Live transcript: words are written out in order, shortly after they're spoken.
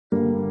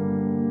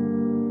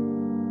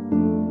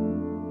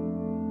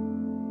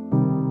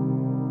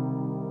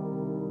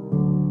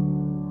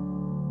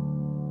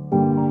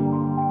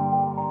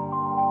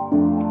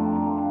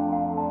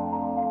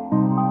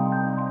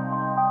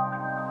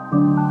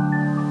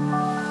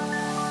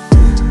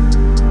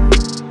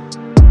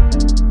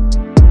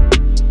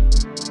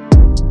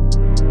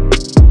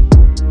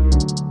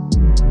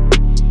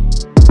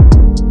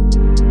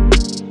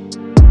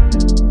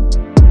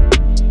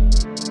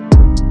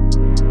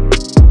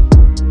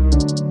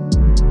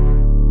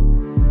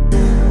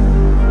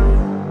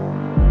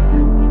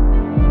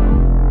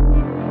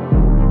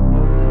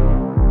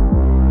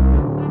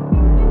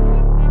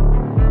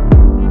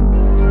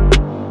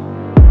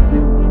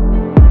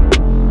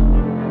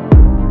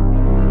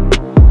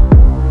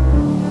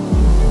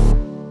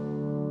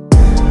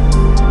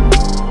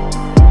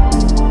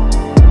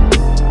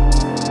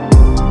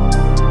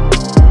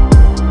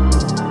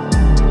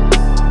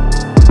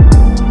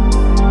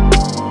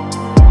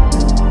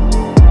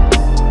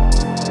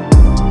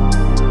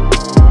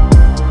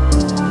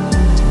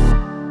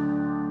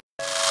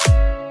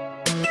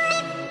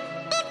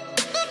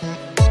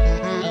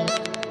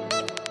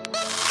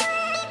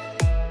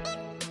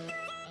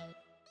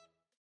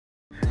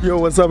Yo,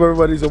 what's up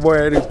everybody, it's your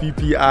boy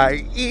PPIE.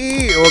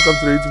 Welcome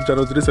to the YouTube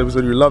channel. Today's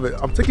episode, you love it.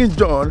 I'm taking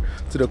John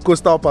to the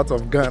coastal part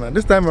of Ghana.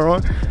 This time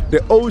around,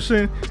 the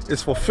ocean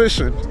is for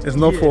fishing. It's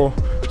not for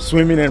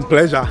swimming and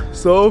pleasure.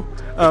 So,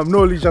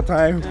 no leisure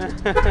time.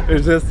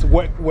 It's just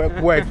work.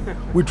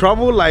 We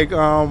travel like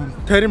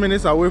 30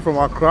 minutes away from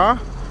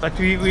Accra. But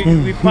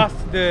we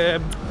passed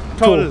the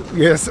toll.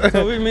 Yes.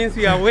 So it means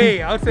we are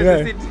way outside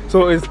the city.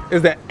 So it's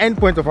the end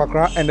point of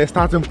Accra and the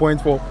starting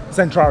point for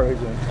Central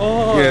Region.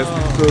 Oh. Yes.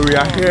 So we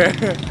are here.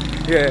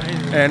 Yeah.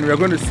 And we're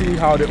going to see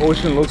how the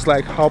ocean looks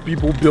like, how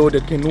people build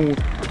a canoe,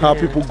 how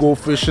people go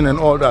fishing and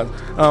all that.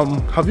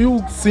 Have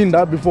you seen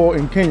that before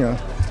in Kenya?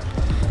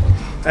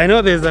 I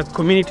know there's a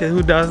community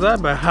who does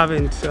that, but I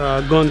haven't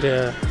gone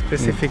there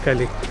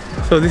specifically.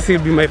 So this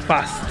will be my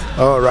first.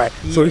 All right.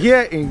 So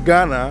here in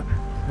Ghana,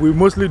 we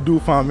mostly do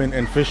farming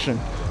and fishing.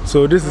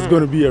 So this is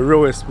going to be a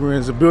real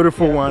experience, a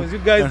beautiful one. Because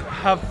you guys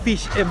have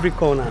fish every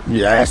corner.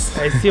 Yes.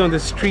 I see on the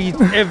street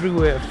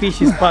everywhere.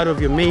 Fish is part of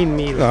your main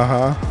meal.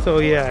 So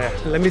yeah,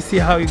 let me see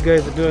how you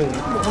guys are doing.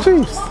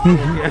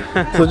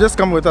 Jeez. So just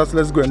come with us.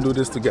 Let's go and do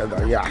this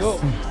together. Yes.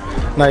 Go.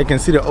 Now you can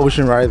see the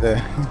ocean right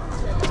there.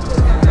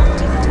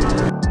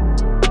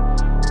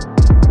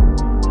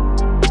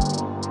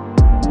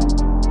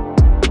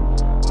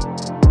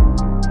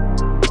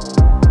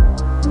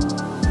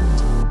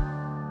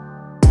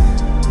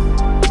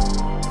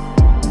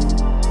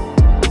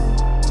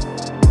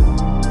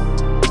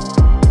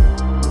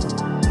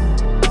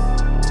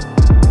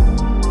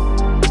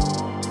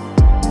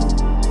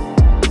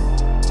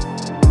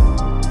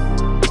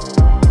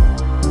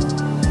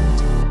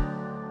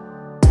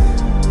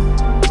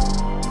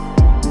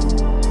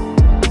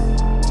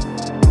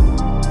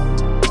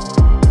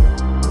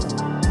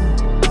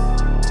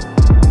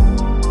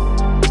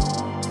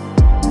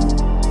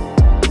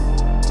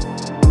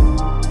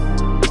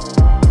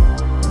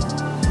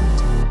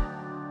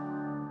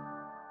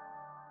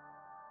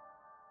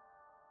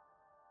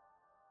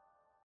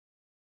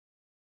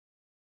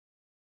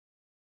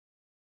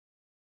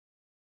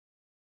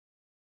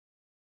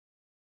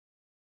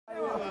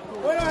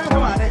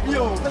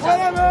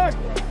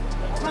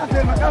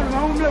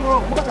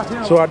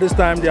 So at this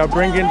time they are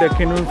bringing the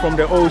canoe from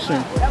the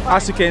ocean.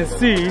 As you can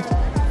see,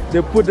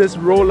 they put this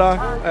roller,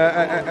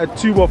 a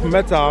tube of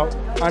metal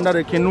under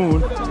the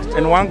canoe,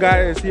 and one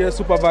guy is here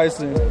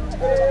supervising,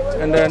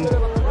 and then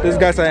these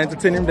guys are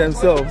entertaining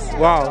themselves.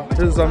 Wow,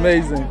 this is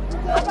amazing.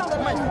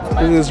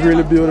 This is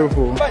really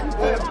beautiful.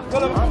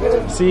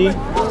 See,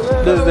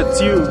 this is the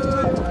tube.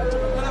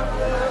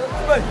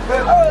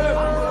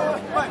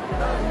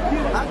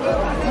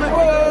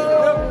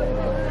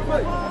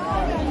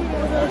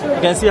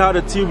 You can see how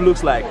the tube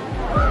looks like.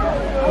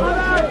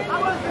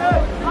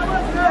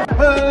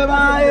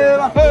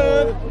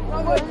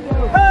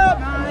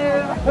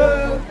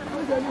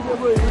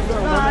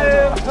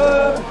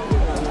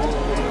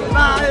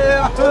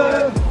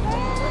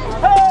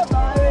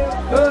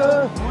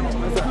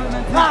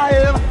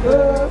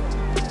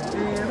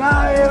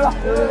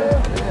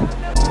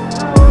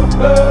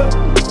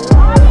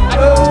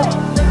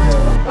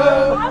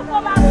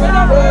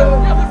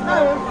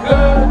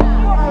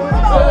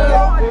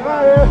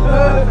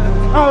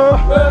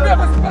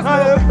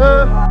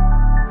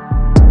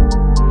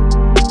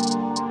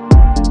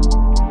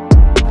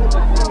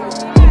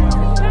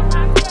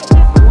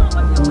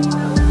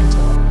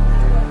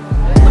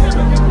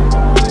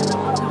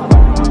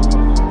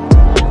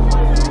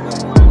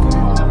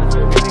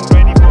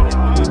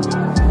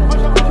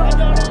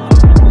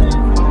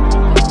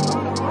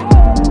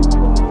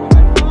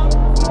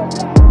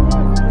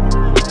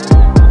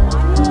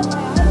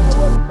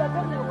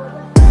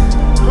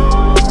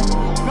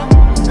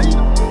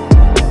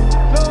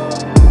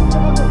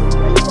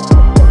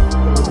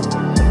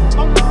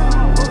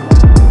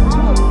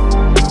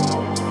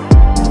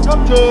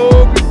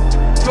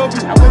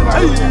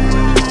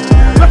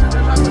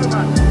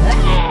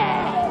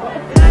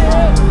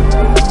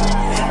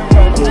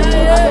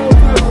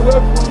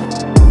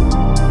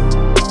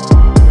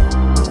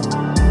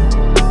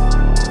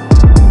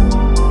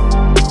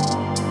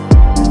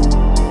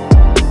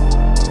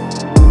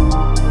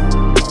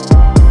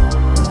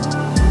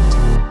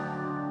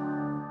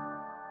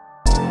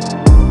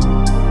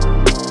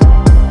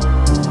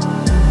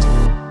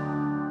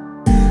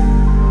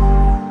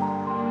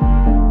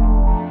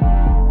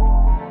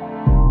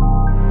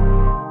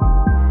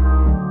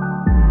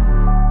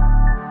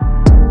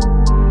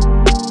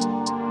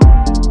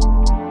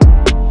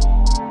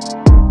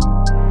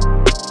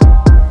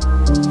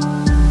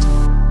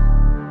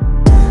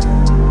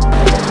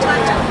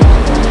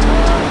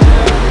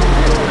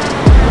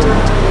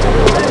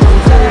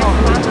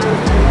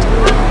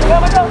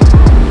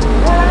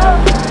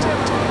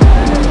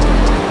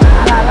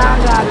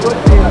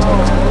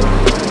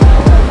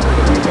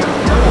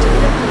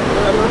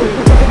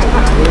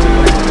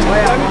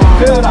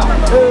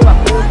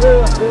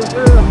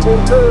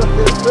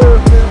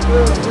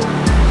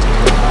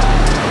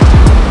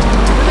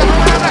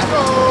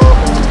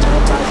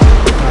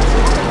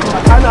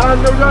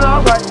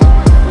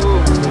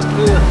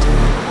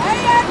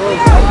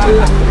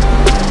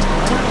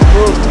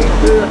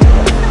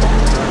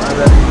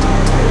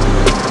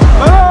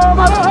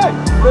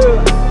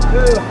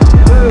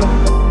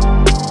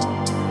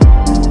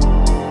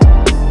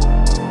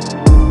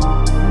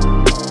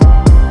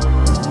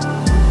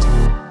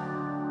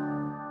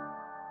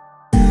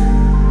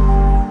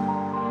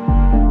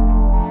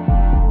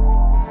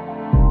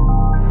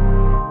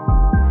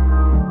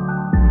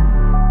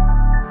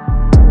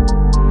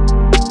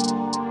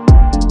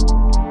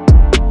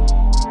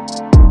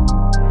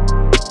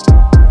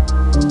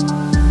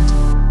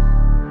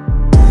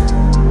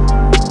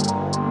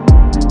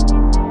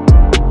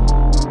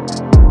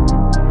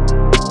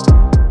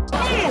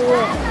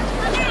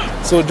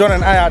 So John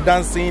and I are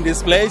done seeing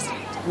this place.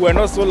 We were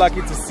not so lucky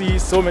to see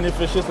so many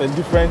fishes and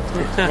different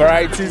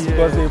varieties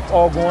because they've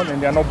all gone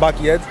and they're not back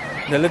yet.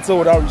 The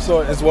little that we saw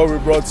is what we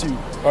brought you,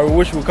 but we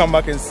wish we'll come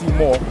back and see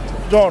more.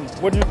 John,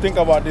 what do you think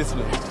about this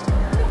place?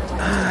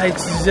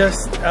 It's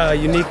just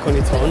unique on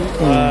its own.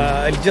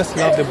 I just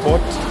love the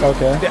boat,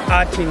 the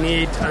art in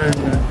it, and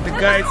the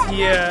guys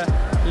here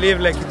live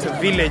like it's a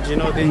village, you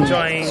know, they're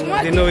enjoying,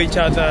 they know each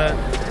other,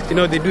 you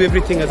know, they do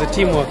everything as a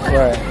teamwork.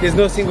 There's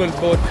no single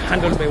boat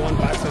handled by one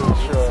person.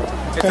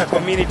 It's a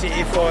community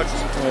effort,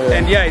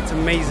 and it's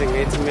amazing.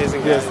 It's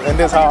amazing. Yes, and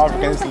that's how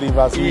Africans live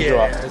as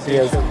usual.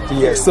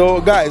 Yes.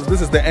 So guys, this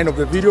is the end of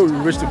the video.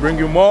 We wish to bring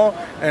you more,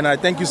 and I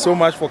thank you so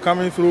much for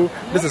coming through.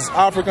 This is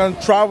African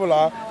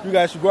Traveler. You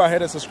guys should go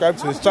ahead and subscribe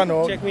to his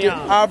channel. Check me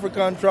out.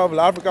 African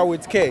Traveler, Africa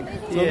with K.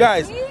 So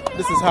guys,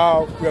 this is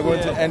how we are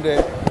going to end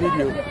the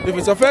video. If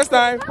it's your first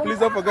time, please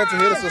don't forget to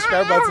hit the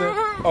subscribe button.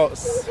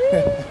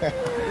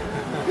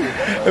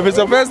 If it's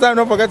your first time,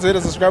 don't forget to hit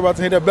the subscribe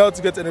button, hit the bell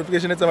to get a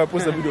notification anytime I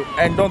post a video.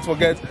 And don't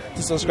forget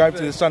to subscribe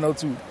to his channel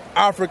too,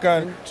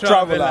 African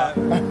Traveler.